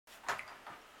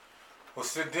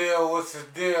What's the deal? What's the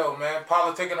deal, man?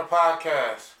 Politic in the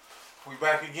podcast. We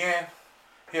back again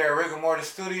here at Rigor Mortis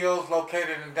Studios,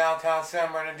 located in downtown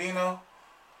San Bernardino.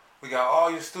 We got all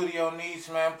your studio needs,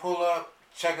 man. Pull up,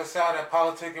 check us out at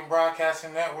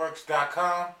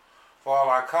politicandbroadcastingnetworks.com for all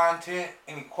our content.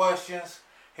 Any questions,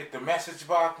 hit the message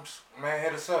box, man.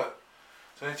 Hit us up.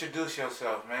 So introduce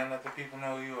yourself, man. Let the people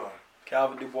know who you are.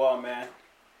 Calvin Dubois, man.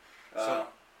 Go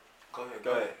ahead.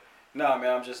 Go ahead. No,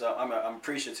 man, I'm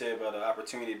appreciative of the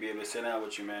opportunity to be able to sit down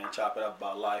with you, man, chop it up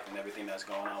about life and everything that's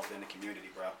going on within the community,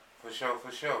 bro. For sure.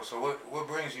 So what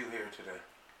brings you here today?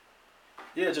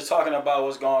 Yeah, just talking about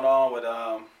what's going on with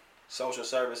social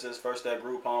services, First Step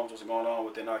Group Homes, what's going on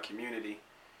within our community.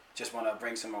 Just want to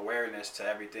bring some awareness to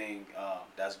everything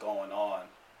that's going on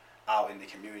out in the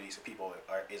community, so people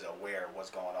is aware of what's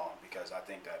going on. Because I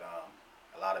think that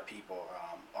a lot of people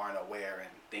aren't aware, and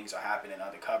things are happening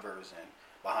under covers and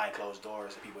behind closed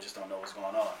doors, and people just don't know what's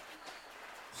going on.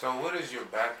 So what is your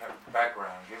background?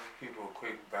 Give people a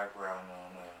quick background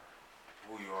on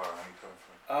who you are, how you come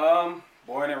from.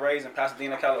 Born and raised in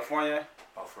Pasadena, California.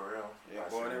 Oh, for real? Yeah,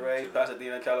 born and raised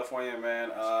Pasadena, California,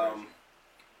 man.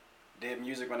 Did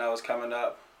music when I was coming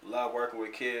up. Loved working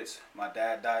with kids. My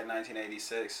dad died in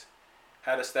 1986.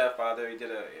 Had a stepfather. He did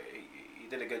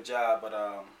a good job, but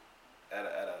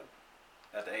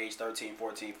at the age 13,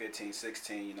 14, 15,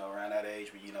 16, around that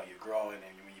age when you're growing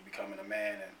and when you're becoming a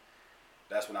man, and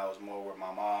that's when I was more with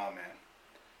my mom. And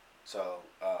so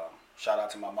shout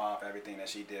out to my mom for everything that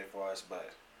she did for us.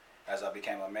 But as I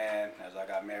became a man, as I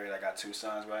got married, I got 2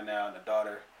 sons right now and a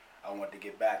daughter. I wanted to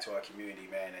get back to our community,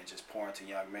 man, and just pour into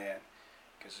young men,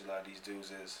 because a lot of these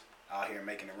dudes is out here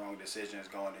making the wrong decisions,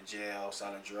 going to jail,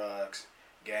 selling drugs,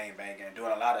 gang banging,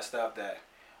 doing a lot of stuff that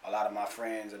a lot of my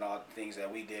friends and all the things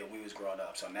that we did, we was growing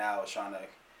up. So now I was trying to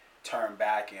turn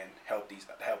back and help the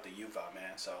youth out,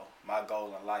 man. So my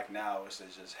goal in life now is to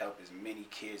just help as many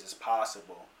kids as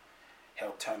possible,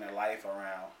 help turn their life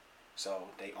around, so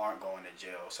they aren't going to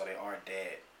jail, so they aren't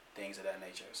dead, things of that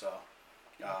nature. So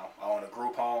I own a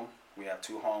group home. We have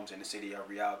 2 homes in the city of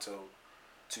Rialto,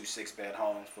 2 6-bed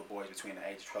homes for boys between the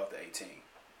age of 12 to 18.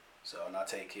 So, and I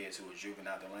take kids who are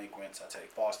juvenile delinquents. I take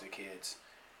foster kids.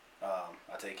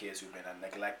 I take kids who've been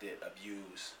neglected,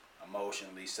 abused,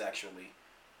 emotionally, sexually.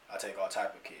 I take all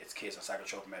type of kids on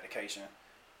psychotropic medication,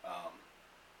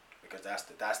 because that's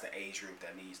the age group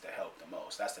that needs the help the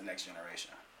most. That's the next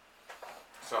generation.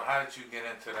 So how did you get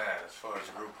into that as far as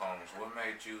group homes? What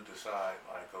made you decide,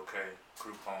 like, okay,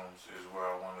 group homes is where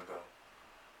I want to go?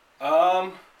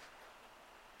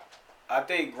 I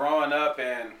think growing up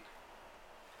and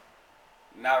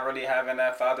not really having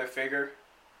that father figure,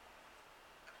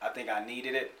 I think I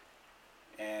needed it.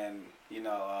 And,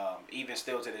 even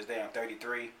still to this day, I'm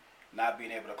 33, not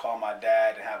being able to call my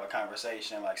dad and have a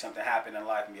conversation, like something happened in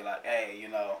life and be like, hey,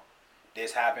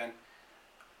 this happened.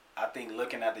 I think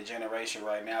looking at the generation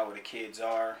right now where the kids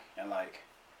are and like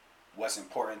what's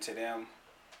important to them,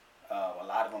 a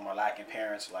lot of them are lacking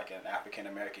parents. Like in the African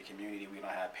American community, we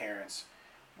don't have parents.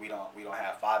 We don't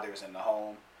have fathers in the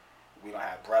home. We don't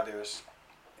have brothers,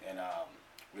 and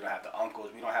we don't have the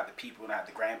uncles. We don't have the people. We don't have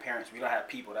the grandparents. We don't have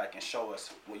people that can show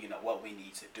us what we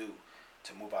need to do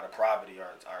to move out of poverty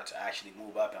or to actually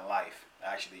move up in life,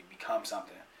 actually become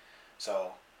something.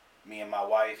 So me and my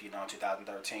wife, in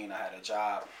 2013, I had a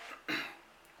job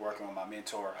working with my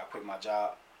mentor. I quit my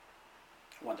job,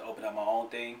 wanted to open up my own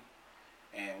thing,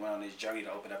 and went on this journey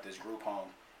to open up this group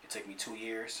home. It took me 2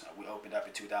 years. We opened up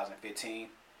in 2015,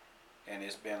 and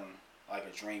it's been like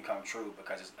a dream come true,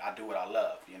 because I do what I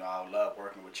love. I love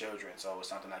working with children, so it's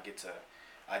something I get to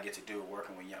do,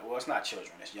 working with young. Well, it's not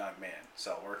children, it's young men.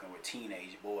 So working with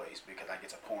teenage boys, because I get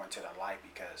to pour into their life,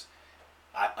 because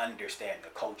I understand the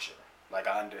culture. Like,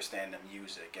 I understand the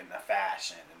music and the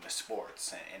fashion and the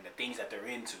sports and the things that they're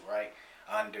into, right?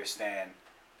 I understand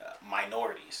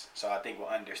minorities. So I think with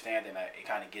understanding that, it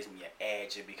kind of gives me an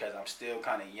edge, and because I'm still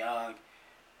kind of young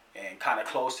and kind of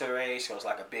close to their age, so it's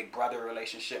like a big brother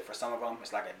relationship for some of them.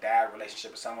 It's like a dad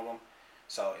relationship for some of them.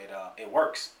 So it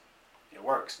works. It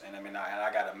works. And I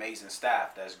got amazing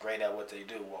staff that's great at what they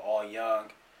do. We're all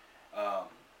young,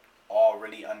 all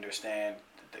really understand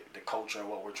the culture and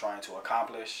what we're trying to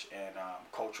accomplish, and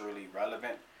culturally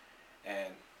relevant,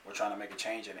 and we're trying to make a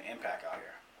change and an impact out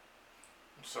here.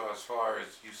 So as far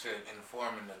as you said,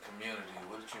 informing the community,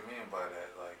 what did you mean by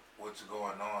that? Like, what's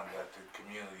going on that the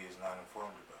community is not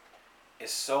informed about?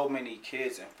 It's so many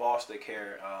kids in foster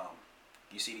care.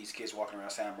 You see these kids walking around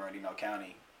San Bernardino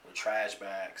County with trash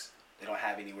bags. They don't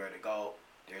have anywhere to go.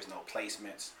 There's no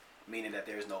placements, meaning that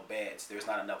there's no beds. There's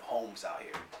not enough homes out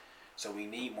here. So we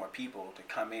need more people to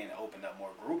come in and open up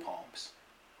more group homes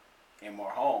and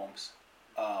more homes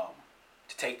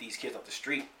to take these kids off the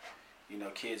street. You know,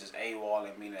 kids is AWOL,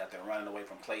 meaning that they're running away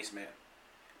from placement.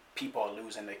 People are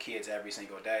losing their kids every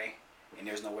single day, and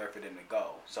there's nowhere for them to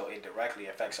go. So it directly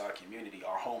affects our community,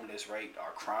 our homeless rate,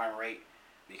 our crime rate,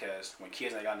 because when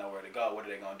kids ain't got nowhere to go, what are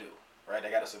they going to do? Right? They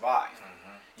got to survive.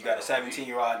 Mm-hmm. You got a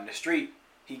 17-year-old out in the street,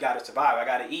 he got to survive. I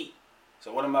got to eat.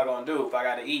 So what am I going to do if I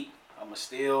got to eat? I'm going to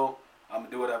steal. I'm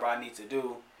going to do whatever I need to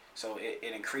do. So it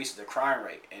increases the crime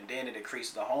rate, and then it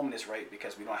increases the homeless rate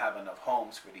because we don't have enough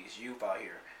homes for these youth out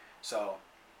here. So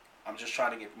I'm just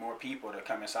trying to get more people to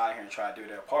come inside here and try to do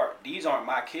their part. These aren't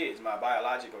my kids, my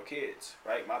biological kids,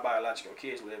 right? My biological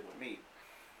kids live with me,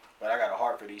 but I got a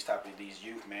heart for these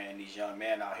youth, man, these young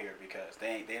men out here because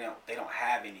they don't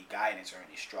have any guidance or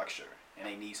any structure, and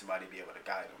they need somebody to be able to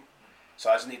guide them. So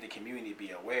I just need the community to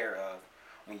be aware of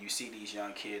when you see these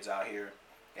young kids out here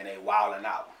and they wilding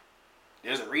out.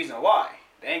 There's a reason why.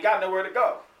 They ain't got nowhere to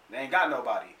go. They ain't got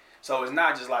nobody. So it's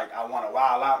not just like I want to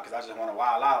wild out because I just want to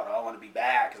wild out, or I want to be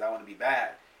bad because I want to be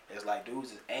bad. It's like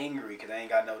dudes is angry because they ain't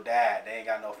got no dad. They ain't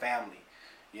got no family.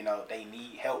 You know, they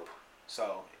need help.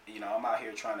 So, you know, I'm out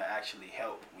here trying to actually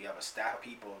help. We have a staff of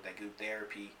people that do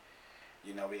therapy.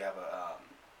 You know, we have a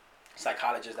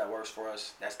psychologist that works for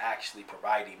us that's actually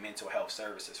providing mental health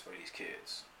services for these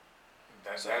kids.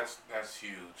 That's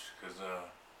huge because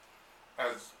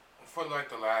as for like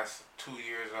the last 2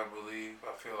 years, I believe,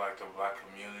 I feel like the black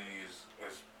community is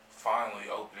finally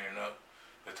opening up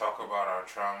to talk about our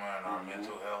trauma and our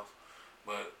mental health.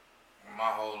 But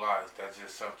my whole life, that's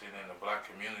just something in the black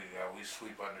community that we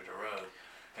sweep under the rug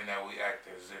and that we act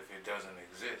as if it doesn't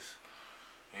exist.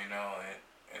 You know,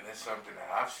 and it's something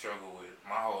that I've struggled with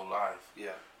my whole life.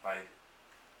 Yeah. Like,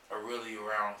 really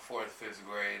around 4th, 5th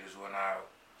grade is when I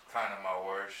kind of my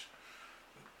worst.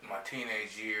 My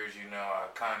teenage years, you know, I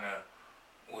kind of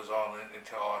was all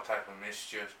into all type of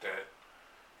mischief that,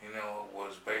 you know,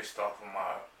 was based off of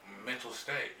my mental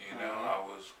state. You know, I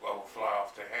would fly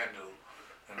off the handle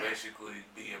and basically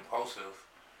be impulsive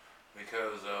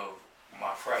because of my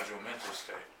fragile mental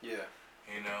state. Yeah.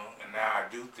 You know, and now I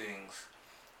do things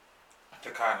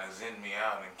to kind of zen me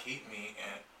out and keep me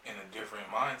in a different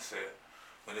mindset.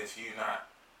 But if you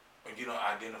don't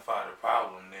identify the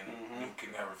problem, then you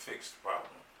can never fix the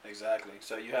problem. Exactly.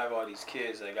 So you have all these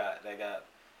kids that got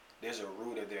there's a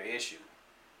root of their issue,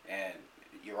 and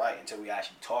you're right. Until we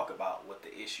actually talk about what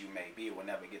the issue may be, we'll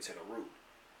never get to the root.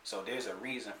 So there's a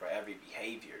reason for every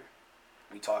behavior.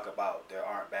 We talk about there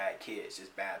aren't bad kids,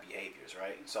 just bad behaviors,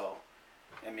 right? So,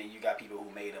 I mean, you got people who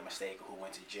made a mistake, who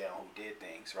went to jail, who did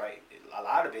things, right? A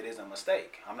lot of it is a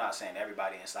mistake. I'm not saying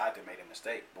everybody inside there made a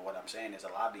mistake, but what I'm saying is a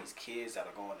lot of these kids that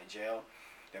are going to jail,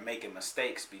 they're making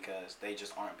mistakes because they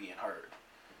just aren't being heard.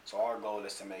 So our goal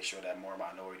is to make sure that more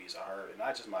minorities are heard, and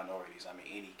not just minorities, I mean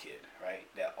any kid, right?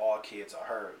 That all kids are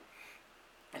heard,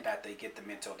 and that they get the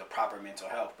proper mental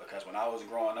health. Because when I was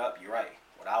growing up, you're right.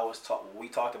 We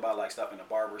talked about like stuff in the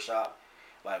barber shop,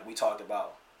 like we talked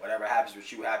about whatever happens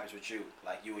with you happens with you.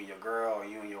 Like you and your girl or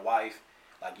you and your wife,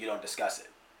 like you don't discuss it,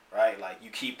 right? Like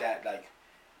you keep that, like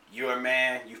you're a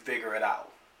man, you figure it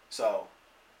out. So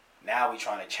now we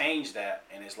trying to change that,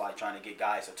 and it's like trying to get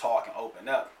guys to talk and open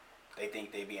up. They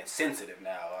think they being sensitive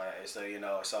now, right? So you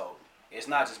know, so it's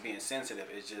not just being sensitive.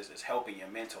 It's helping your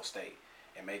mental state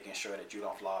and making sure that you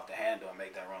don't fly off the handle and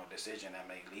make that wrong decision that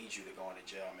may lead you to going to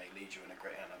jail, may lead you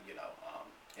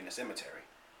in the cemetery.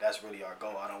 That's really our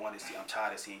goal. I don't want to see. I'm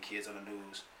tired of seeing kids on the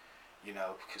news, you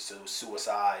know,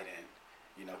 suicide and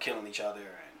you know killing each other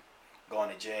and going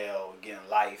to jail, getting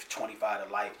life, 25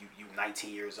 to life. You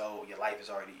 19 years old. Your life is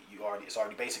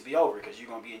already basically over because you're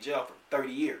gonna be in jail for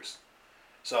 30 years.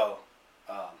 So,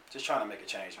 just trying to make a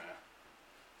change, man.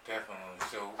 Definitely.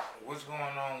 So, what's going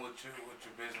on with your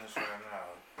business right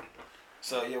now?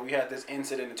 So, yeah, we had this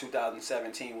incident in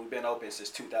 2017. We've been open since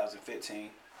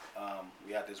 2015.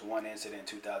 We had this one incident in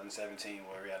 2017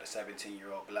 where we had a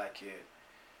 17-year-old black kid.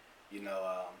 You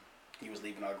know, he was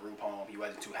leaving our group home. He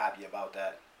wasn't too happy about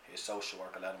that. His social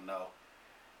worker let him know.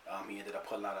 He ended up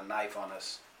pulling out a knife on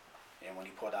us. And when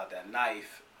he pulled out that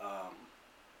knife,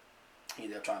 he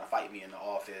ended up trying to fight me in the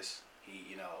office. He,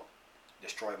 you know,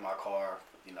 destroyed my car,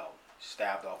 you know,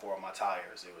 stabbed off 4 of my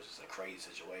tires. It was just a crazy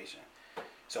situation.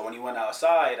 So when he went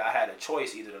outside, I had a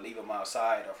choice either to leave him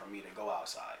outside or for me to go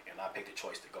outside. And I picked the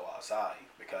choice to go outside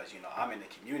because, you know, I'm in the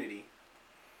community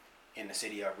in the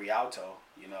city of Rialto.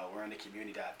 You know, we're in the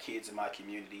community. I have kids in my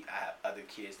community. I have other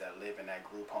kids that live in that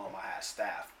group home. I have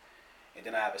staff. And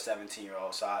then I have a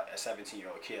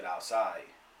 17-year-old kid outside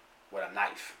with a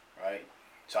knife, right?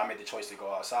 So I made the choice to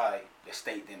go outside. The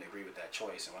state didn't agree with that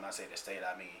choice. And when I say the state,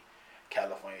 I mean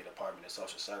California Department of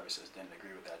Social Services didn't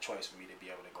agree with that choice for me to be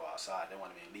able to go outside. They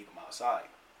wanted me to leave them outside.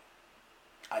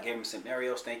 I gave him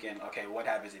scenarios thinking, okay, what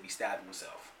happens if he stabs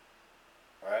himself?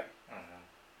 Right? Mm-hmm.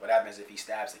 What happens if he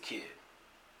stabs a kid?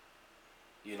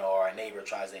 You know, or a neighbor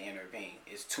tries to intervene.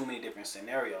 It's too many different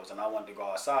scenarios, and I wanted to go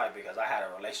outside because I had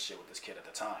a relationship with this kid at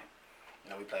the time. You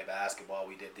know, we played basketball,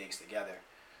 we did things together.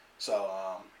 So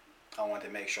I wanted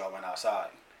to make sure I went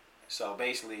outside. So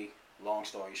basically, long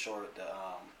story short,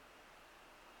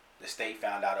 the state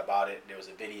found out about it. There was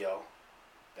a video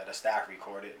that a staff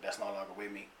recorded that's no longer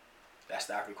with me. That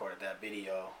staff recorded that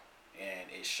video, and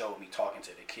it showed me talking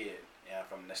to the kid. And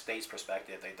from the state's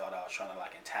perspective, they thought I was trying to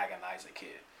like antagonize the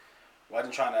kid.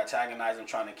 Wasn't trying to antagonize him,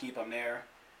 trying to keep him there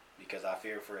because I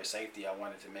feared for his safety. I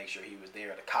wanted to make sure he was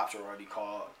there. The cops were already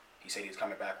called. He said he was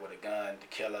coming back with a gun to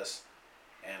kill us.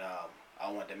 And I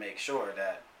wanted to make sure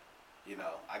that, you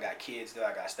know, I got kids there,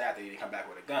 I got staff there, he didn't come back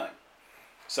with a gun.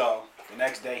 So the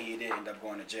next day he did end up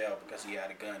going to jail because he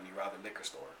had a gun and he robbed a liquor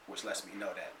store, which lets me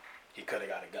know that he could have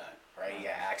got a gun, right? He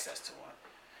had access to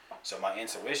one. So my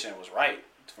intuition was right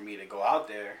for me to go out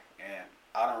there, and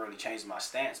I don't really change my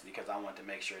stance because I want to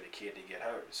make sure the kid didn't get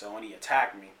hurt. So when he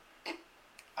attacked me,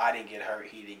 I didn't get hurt,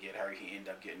 he didn't get hurt, he ended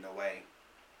up getting away.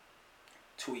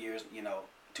 2 years,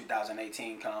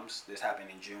 2018 comes, this happened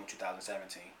in June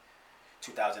 2017.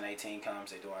 2018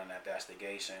 comes, they're doing an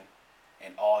investigation.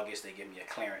 In August, they give me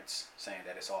a clearance saying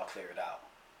that it's all cleared out,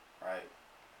 right?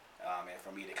 And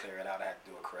for me to clear it out, I had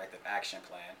to do a corrective action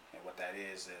plan. And what that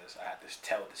is I had to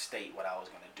tell the state what I was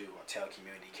going to do, or tell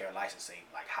community care licensing,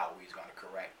 like how we was going to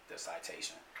correct the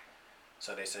citation.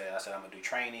 So I said I'm going to do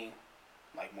training,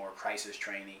 like more crisis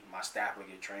training. My staff would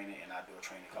get training, and I do a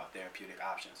training called therapeutic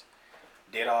options.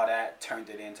 Did all that, turned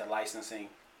it into licensing,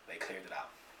 they cleared it out.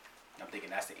 I'm thinking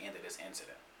that's the end of this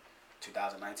incident.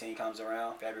 2019 comes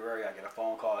around, February, I get a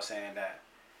phone call saying that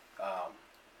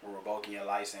we're revoking your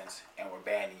license and we're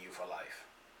banning you for life.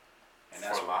 And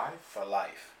that's for life? For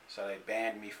life. So they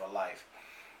banned me for life.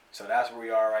 So that's where we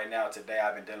are right now. Today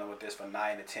I've been dealing with this for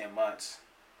 9 to 10 months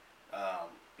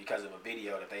because of a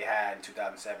video that they had in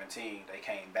 2017. They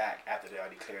came back after they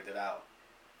already cleared it out.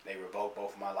 They revoked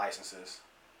both of my licenses,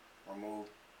 removed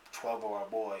 12 of our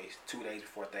boys 2 days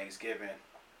before Thanksgiving,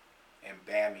 and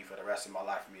banned me for the rest of my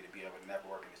life for me to be able to never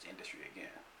work in this industry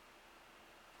again.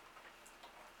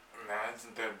 Now,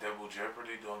 isn't that double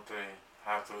jeopardy? Don't they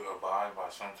have to abide by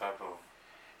some type of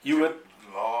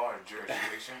law or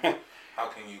jurisdiction? How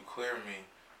can you clear me,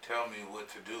 tell me what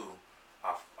to do?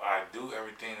 I do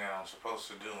everything that I'm supposed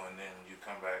to do, and then you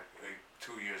come back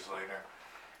 2 years later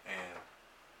and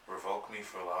revoke me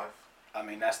for life? I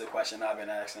mean, that's the question I've been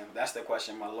asking. That's the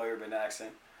question my lawyer been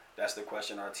asking. That's the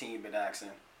question our team been asking.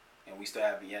 And we still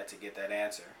haven't yet to get that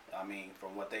answer. I mean,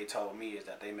 from what they told me is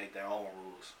that they make their own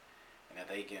rules. And that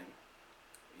they can,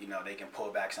 they can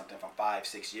pull back something from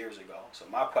 5-6 years ago. So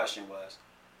my question was,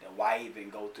 then why even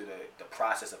go through the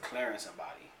process of clearing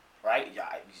somebody, right? Yeah,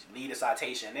 leave a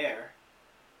citation there,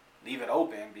 leave it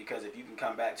open, because if you can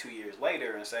come back 2 years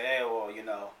later and say, hey, well,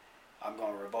 I'm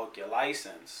going to revoke your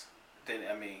license, then,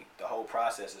 the whole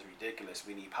process is ridiculous.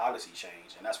 We need policy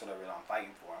change, and that's what I'm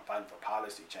fighting for. I'm fighting for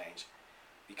policy change,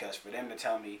 because for them to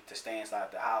tell me to stay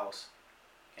inside the house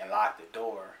and lock the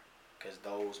door, because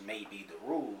those may be the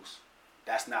rules,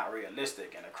 that's not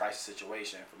realistic in a crisis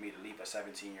situation for me to leave a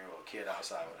 17-year-old kid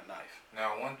outside with a knife.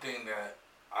 Now, one thing that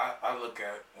I look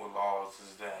at with laws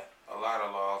is that a lot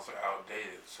of laws are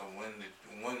outdated. So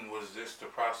when was this the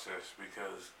process?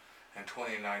 Because in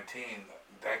 2019,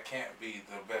 that can't be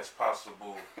the best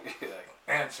possible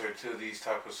answer to these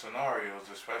type of scenarios,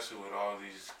 especially with all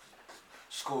these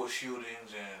school shootings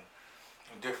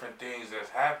and different things that's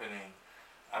happening.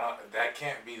 That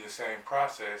can't be the same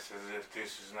process as if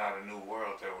this is not a new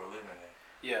world that we're living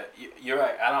in. Yeah, you're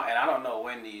right. I don't know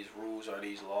when these rules or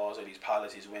these laws or these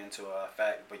policies went into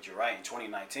effect, but you're right. In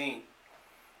 2019,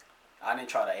 I didn't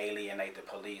try to alienate the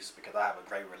police because I have a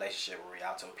great relationship with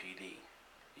Rialto PD.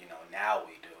 Now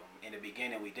we do. In the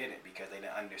beginning, we didn't, because they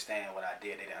didn't understand what I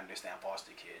did. They didn't understand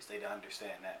foster kids. They didn't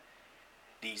understand that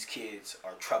these kids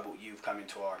are troubled youth coming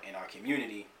in our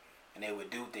community, and they would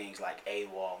do things like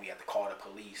AWOL. We had to call the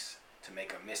police to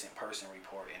make a missing person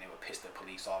report, and it would piss the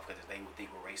police off because they would think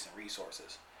we're wasting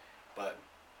resources. But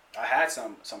I had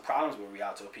some problems with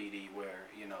Rialto PD where,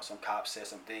 some cops said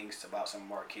some things about some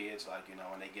of our kids, like,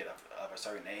 when they get of a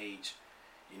certain age,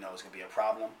 it's going to be a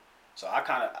problem. So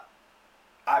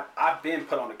I've been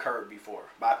put on the curb before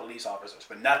by police officers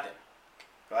for nothing,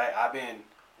 right? I've been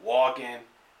walking,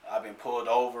 I've been pulled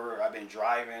over, I've been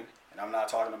driving, and I'm not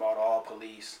talking about all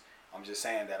police. I'm just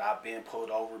saying that I've been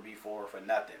pulled over before for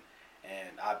nothing.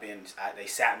 And they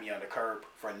sat me on the curb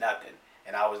for nothing.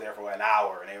 And I was there for an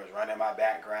hour, and they was running my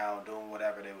background, doing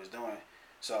whatever they was doing.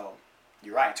 So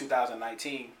you're right. In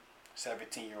 2019,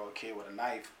 17-year-old kid with a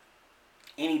knife,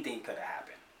 anything could have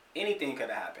happened. Anything could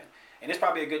have happened. And there's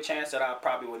probably a good chance that I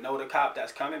probably would know the cop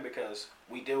that's coming because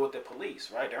we deal with the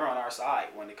police, right? They're on our side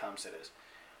when it comes to this.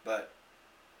 But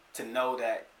to know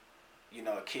that, you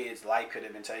know, a kid's life could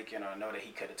have been taken, or know that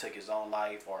he could have took his own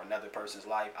life or another person's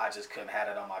life, I just couldn't have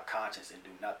it on my conscience and do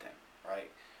nothing,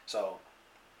 right? So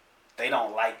they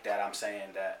don't like that I'm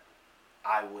saying that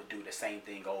I would do the same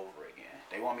thing over again.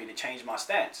 They want me to change my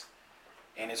stance.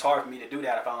 And it's hard for me to do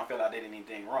that if I don't feel I did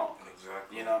anything wrong.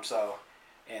 Exactly. You know, so,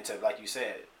 and to, like you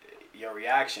said, your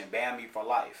reaction, ban me for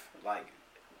life. Like,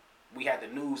 we had the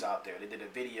news out there. They did a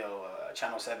video,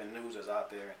 Channel 7 News was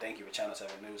out there. Thank you for Channel 7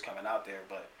 News coming out there.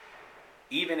 But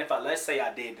even if let's say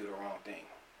I did do the wrong thing.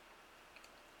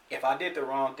 If I did the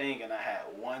wrong thing and I had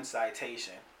one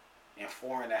citation in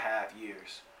 4.5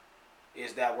 years,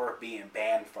 is that worth being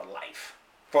banned for life?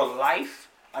 For life?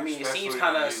 I mean, especially it seems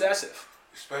kind of excessive.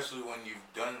 Especially when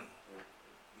you've done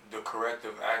the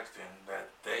corrective action that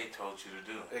they told you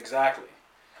to do. Exactly.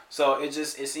 So it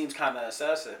seems kind of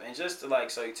excessive. And just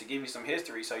to give you some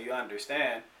history so you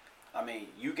understand, I mean,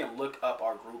 you can look up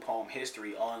our group home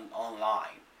history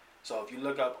online. So if you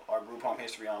look up our group home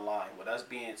history online, with us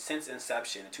being since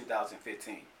inception in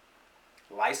 2015,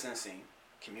 licensing,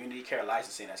 community care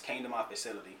licensing has came to my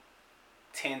facility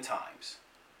 10 times,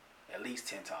 at least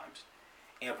 10 times.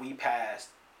 And we passed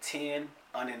 10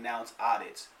 unannounced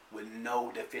audits with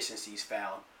no deficiencies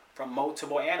found from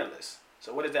multiple analysts.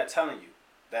 So what is that telling you?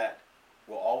 That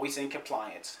we're always in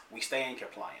compliance. We stay in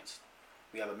compliance.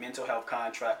 We have a mental health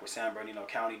contract with San Bernardino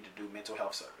County to do mental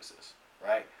health services,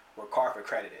 right? We're CARF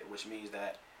accredited, which means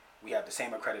that we have the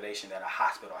same accreditation that a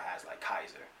hospital has, like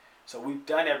Kaiser. So we've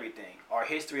done everything. Our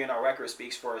history and our record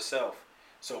speaks for itself.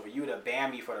 So for you to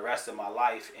ban me for the rest of my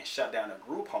life and shut down a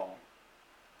group home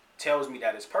tells me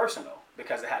that it's personal,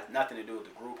 because it has nothing to do with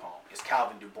the group home. It's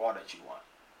Calvin Dubois that you want,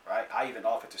 right? I even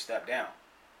offered to step down.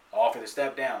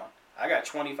 I got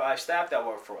 25 staff that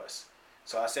work for us.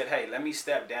 So I said, hey, let me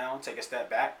step down, take a step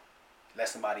back, let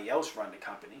somebody else run the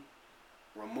company,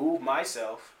 remove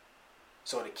myself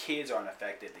so the kids aren't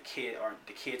affected,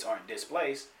 the kids aren't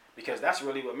displaced, because that's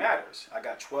really what matters. I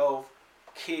got 12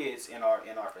 kids in our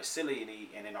facility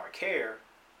and in our care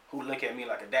who look at me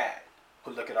like a dad,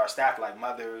 who look at our staff like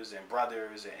mothers and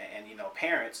brothers and you know,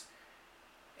 parents,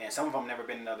 and some of them never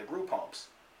been in other group homes.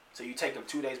 So you take them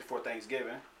 2 days before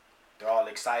Thanksgiving, they're all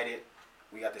excited,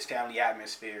 we got this family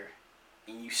atmosphere,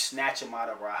 and you snatch them out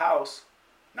of our house,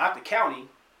 not the county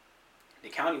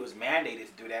was mandated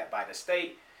to do that by the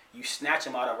state. You snatch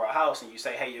them out of our house and you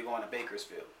say, hey, you're going to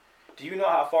Bakersfield. Do you know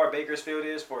how far Bakersfield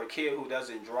is for a kid who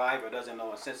doesn't drive or doesn't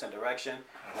know a sense of direction,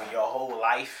 when your whole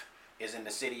life is in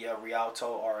the city of Rialto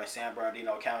or in San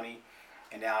Bernardino County,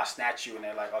 and then I'll snatch you and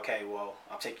they're like, okay, well,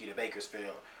 I'll take you to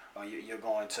Bakersfield, or you're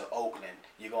going to Oakland,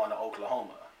 you're going to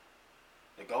Oklahoma.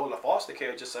 The goal of foster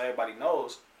care, just so everybody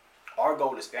knows, our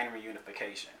goal is family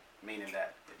reunification, meaning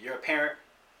that if you're a parent,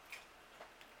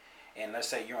 and let's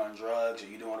say you're on drugs or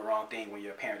you're doing the wrong thing when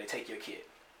you're a parent, they take your kid,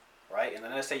 right? And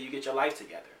then let's say you get your life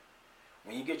together.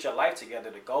 When you get your life together,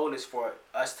 the goal is for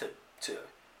us to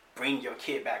bring your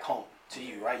kid back home to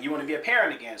you, right? You want to be a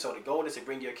parent again, so the goal is to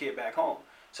bring your kid back home.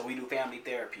 So we do family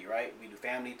therapy, right? We do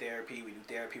family therapy, we do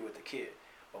therapy with the kid.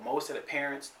 But most of the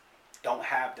parents don't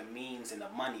have the means and the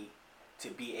money to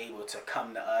be able to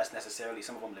come to us necessarily.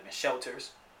 Some of them live in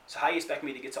shelters. So how you expect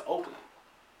me to get to Oakland?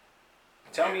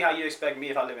 Tell me how you expect me,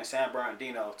 if I live in San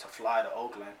Bernardino, to fly to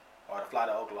Oakland or to fly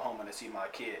to Oklahoma to see my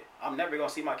kid. I'm never going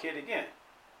to see my kid again.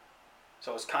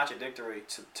 So it's contradictory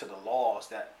to the laws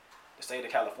that the state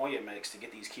of California makes to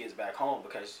get these kids back home,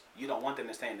 because you don't want them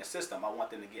to stay in the system. I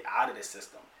want them to get out of the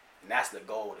system. And that's the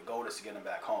goal. The goal is to get them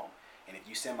back home. And if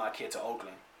you send my kid to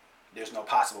Oakland, there's no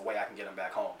possible way I can get them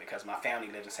back home, because my family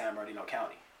lives in San Bernardino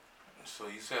County. So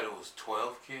you said it was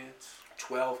 12 kids?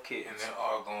 12 kids. And they're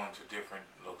all going to different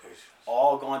locations?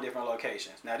 All going different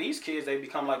locations. Now these kids, they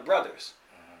become like brothers,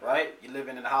 right? You're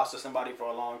living in the house with somebody for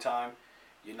a long time,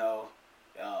 you know,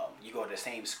 you go to the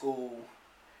same school,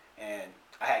 and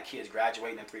I had kids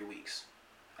graduating in 3 weeks.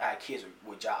 I had kids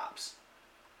with jobs.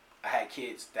 I had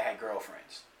kids that had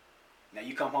girlfriends. Now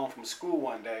you come home from school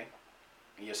one day,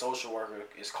 and your social worker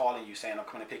is calling you saying, I'm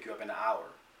coming to pick you up in an hour.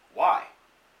 Why?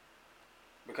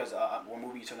 Because we're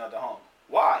moving you to another home.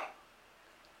 Why?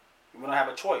 We don't have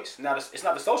a choice. Now, it's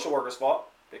not the social worker's fault,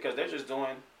 because they're just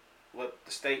doing what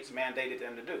the state's mandated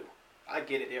them to do. I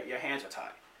get it, your hands are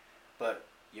tied. But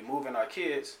you're moving our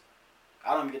kids,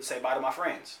 I don't even get to say bye to my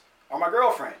friends or my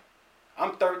girlfriend.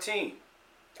 I'm 13.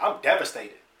 I'm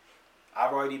devastated.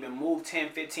 I've already been moved 10,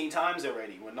 15 times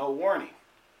already with no warning.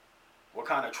 What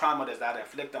kind of trauma does that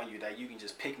inflict on you that you can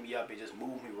just pick me up and just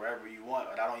move me wherever you want,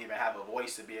 but I don't even have a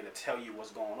voice to be able to tell you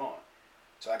what's going on?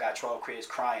 So I got 12 kids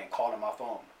crying, calling my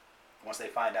phone once they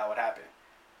find out what happened,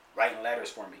 writing letters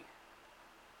for me.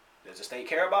 Does the state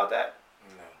care about that?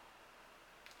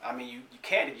 No. I mean, you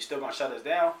can't if you're still going to shut us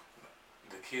down.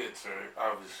 The kids are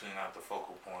obviously not the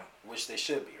focal point. Which they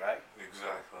should be, right?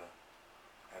 Exactly.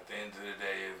 At the end of the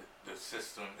day, the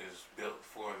system is built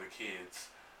for the kids.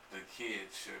 The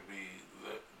kids should be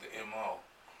the MO.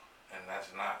 And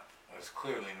that's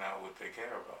clearly not what they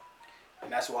care about.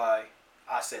 And that's why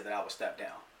I said that I would step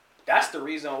down. That's the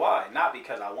reason why. Not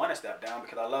because I want to step down,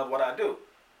 because I love what I do,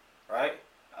 right?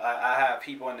 I have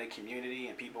people in the community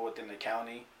and people within the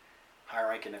county,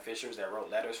 high-ranking officials that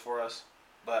wrote letters for us.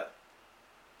 But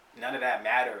none of that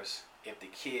matters if the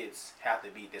kids have to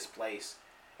be displaced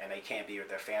and they can't be with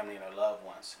their family and their loved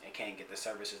ones and can't get the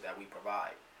services that we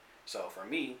provide. So for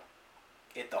me,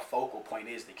 the focal point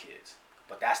is the kids.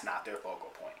 But that's not their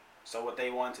focal point. So what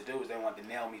they wanted to do is they wanted to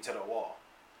nail me to the wall.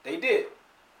 They did.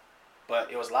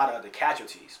 But it was a lot of other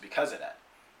casualties because of that.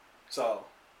 So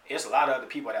it's a lot of other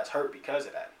people that's hurt because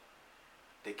of that.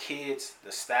 The kids,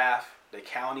 the staff, the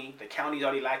county's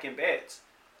already lacking beds.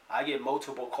 I get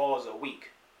multiple calls a week.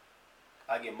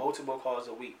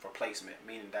 For placement,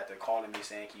 meaning that they're calling me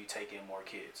saying, can you take in more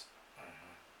kids?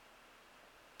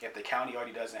 Mm-hmm. If the county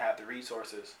already doesn't have the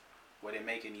resources, would it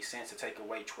make any sense to take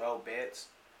away 12 beds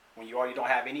when you already don't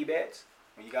have any beds?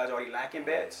 When you guys are already lacking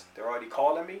beds? They're already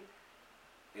calling me?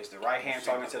 Is the right hand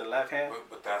talking to the left hand?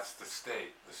 But that's the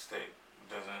state. The state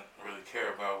doesn't really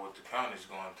care about what the county's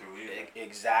going through either.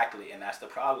 Exactly, and that's the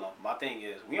problem. My thing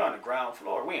is, we on the ground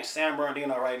floor. We in San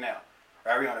Bernardino right now.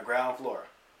 Right, we on the ground floor.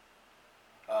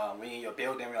 We in your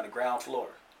building, we on the ground floor.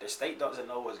 The state doesn't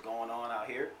know what's going on out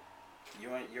here.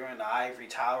 You're in the ivory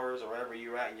towers or wherever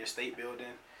you're at in your state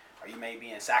building, or you may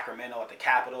be in Sacramento at the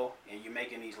Capitol, and you're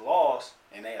making these laws,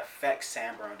 and they affect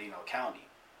San Bernardino County.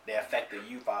 They affect the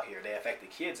youth out here. They affect the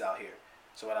kids out here.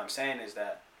 So what I'm saying is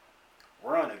that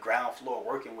we're on the ground floor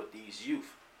working with these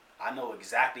youth. I know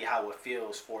exactly how it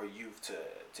feels for youth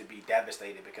to be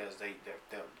devastated because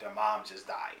their mom just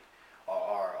died,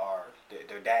 or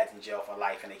their dad's in jail for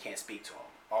life and they can't speak to them,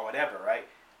 or whatever, right?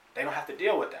 They don't have to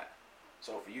deal with that.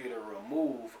 So for you to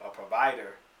remove a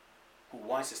provider who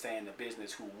wants to stay in the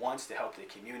business, who wants to help the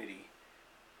community,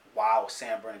 while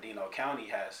San Bernardino County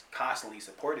has constantly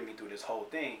supported me through this whole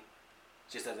thing,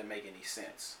 just doesn't make any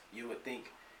sense. You would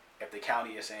think if the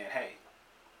county is saying, hey,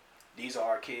 these are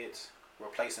our kids, we're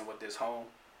placing with this home,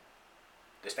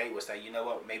 the state would say, you know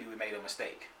what, maybe we made a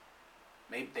mistake.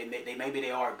 Maybe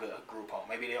they are a good group home.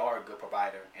 Maybe they are a good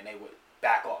provider, and they would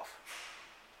back off.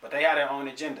 But they had their own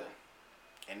agenda,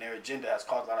 and their agenda has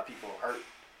caused a lot of people hurt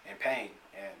and pain,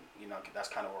 and that's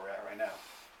kind of where we're at right now.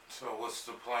 So what's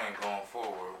the plan going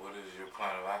forward? What is your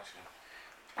plan of action?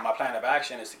 My plan of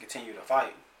action is to continue to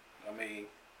fight. I mean,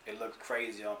 it looks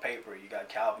crazy on paper. You got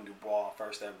Calvin Dubois,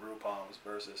 First Step Group Homes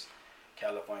versus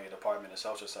California Department of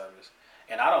Social Service.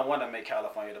 And I don't want to make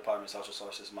California Department of Social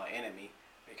Services my enemy,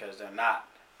 because they're not.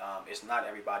 It's not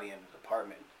everybody in the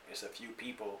department. It's a few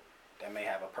people that may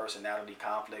have a personality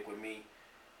conflict with me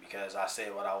because I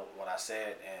said what I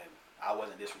said, and I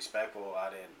wasn't disrespectful. I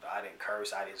didn't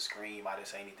curse. I didn't scream. I didn't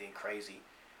say anything crazy.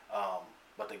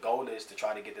 But the goal is to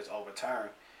try to get this overturned,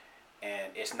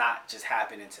 and it's not just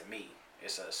happening to me.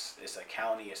 It's a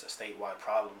county. It's a statewide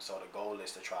problem. So the goal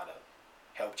is to try to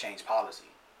help change policy.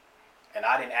 And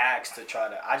I didn't ask to try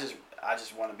to. I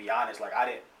just want to be honest. Like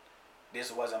this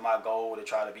wasn't my goal to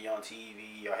try to be on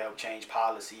TV or help change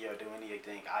policy or do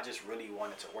anything. I just really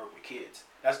wanted to work with kids.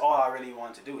 That's all I really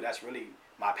wanted to do. That's really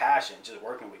my passion, just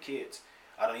working with kids.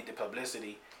 I don't need the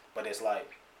publicity, but it's like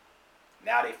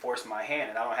now they force my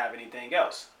hand and I don't have anything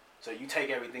else. So you take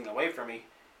everything away from me,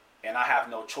 and I have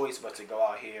no choice but to go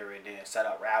out here and then set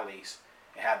up rallies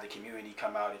and have the community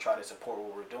come out and try to support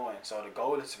what we're doing. So the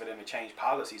goal is for them to change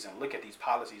policies and look at these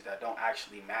policies that don't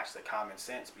actually match the common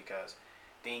sense, because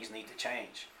things need to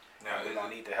change. Now, we're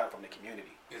going to need the help from the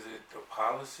community. Is it the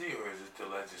policy or is it the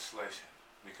legislation?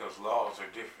 Because laws are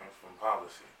different from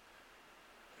policy.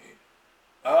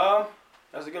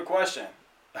 That's a good question.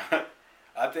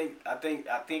 I think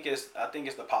it's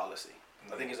the policy.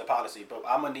 I think it's a policy, but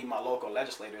I'm gonna need my local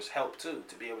legislators' help too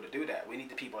to be able to do that. We need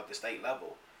the people at the state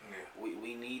level. Yeah.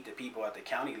 We need the people at the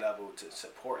county level to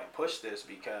support and push this,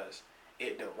 because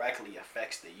it directly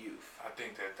affects the youth. I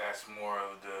think that's more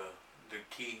of the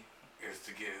key, is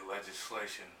to get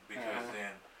legislation, because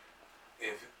then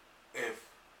if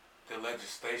the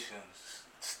legislation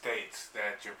states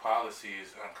that your policy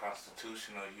is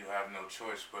unconstitutional, you have no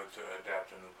choice but to adapt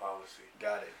a new policy.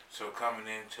 Got it. So coming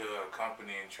into a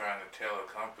company and trying to tell a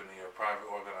company or private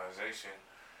organization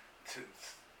to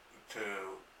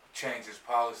change its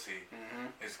policy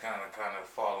is kind of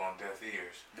fall on deaf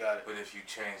ears. Got it. But if you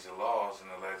change the laws and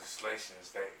the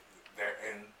legislations, they're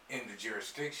in the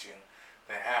jurisdiction,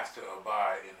 they have to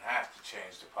abide and have to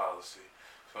change the policy.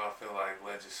 So I feel like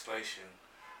legislation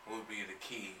would be the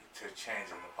key to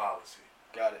changing the policy.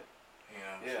 Got it. You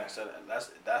know what I'm saying?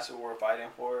 So that's what we're fighting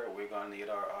for. We're gonna need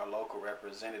our local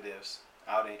representatives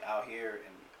out here,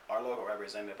 and our local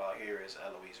representative out here is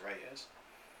Eloise Reyes,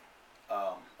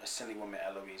 Assemblywoman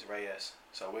Eloise Reyes.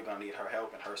 So we're gonna need her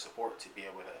help and her support to be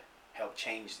able to help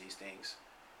change these things,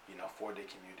 for the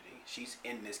community. She's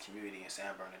in this community in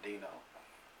San Bernardino.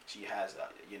 She has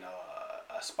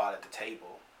a spot at the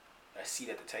table, a seat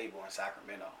at the table in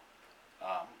Sacramento.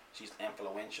 She's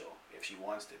influential if she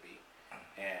wants to be,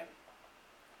 and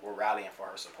we're rallying for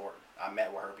her support. I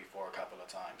met with her before a couple of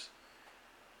times.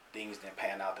 Things didn't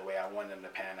pan out the way I wanted them to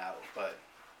pan out, but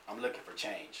I'm looking for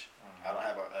change. I don't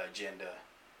have an agenda.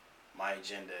 My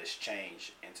agenda is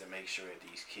change and to make sure that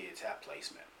these kids have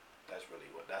placement. That's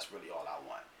really all I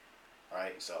want.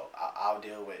 Right? So I'll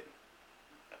deal with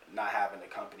not having a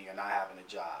company or not having a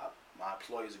job. My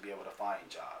employees will be able to find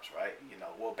jobs, right?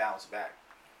 We'll bounce back.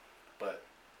 But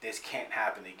this can't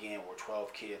happen again where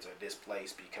 12 kids are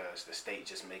displaced because the state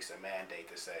just makes a mandate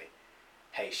to say,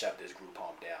 hey, shut this group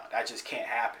home down. That just can't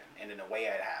happen. And in the way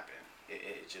it happened,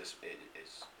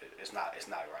 it's not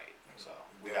right. So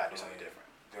we got to do something different.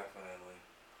 Definitely.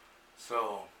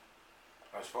 So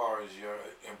as far as your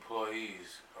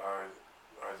employees, are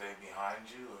they behind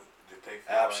you? Did they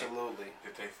feel Absolutely.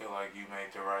 Did they feel like you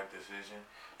made the right decision?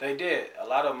 They did. A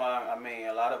lot of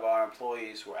our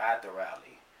employees were at the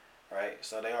rally, right?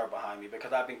 So they are behind me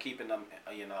because I've been keeping them,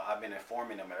 I've been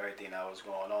informing them of everything that was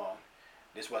going on.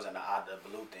 This wasn't an out of the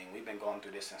blue thing. We've been going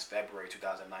through this since February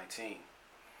 2019.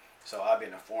 So I've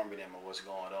been informing them of what's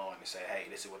going on and say, hey,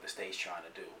 this is what the state's trying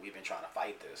to do. We've been trying to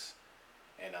fight this.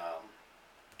 And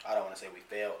I don't want to say we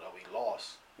failed or we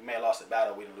lost. We may have lost the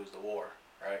battle, we didn't lose the war,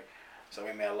 right? So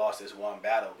we may have lost this one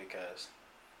battle because,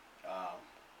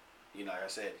 like I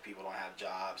said, people don't have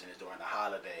jobs and it's during the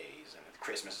holidays and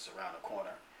Christmas is around the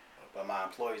corner. But my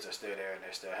employees are still there and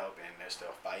they're still helping and they're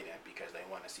still fighting because they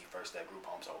want to see First Step group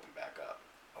homes open back up.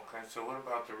 Okay, so what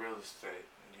about the real estate?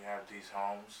 You have these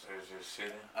homes that are just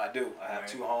sitting? I do. I have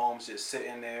 2 homes just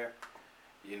sitting there.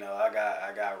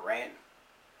 I got rent.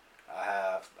 I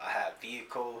have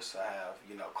vehicles. I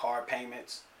have car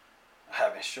payments. I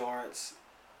have insurance,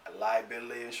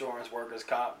 liability insurance, workers'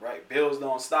 comp. Right, bills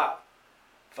don't stop.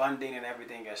 Funding and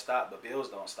everything gets stopped, but bills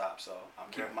don't stop. So I'm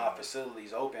keeping my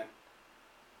facilities open,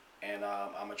 and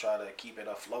I'm gonna try to keep it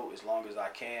afloat as long as I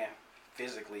can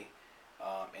physically.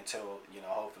 Until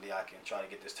hopefully I can try to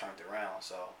get this turned around.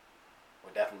 So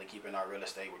we're definitely keeping our real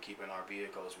estate, we're keeping our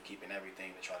vehicles, we're keeping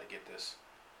everything to try to get this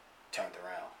turned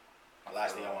around. The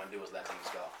last thing I want to do is let things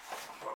go.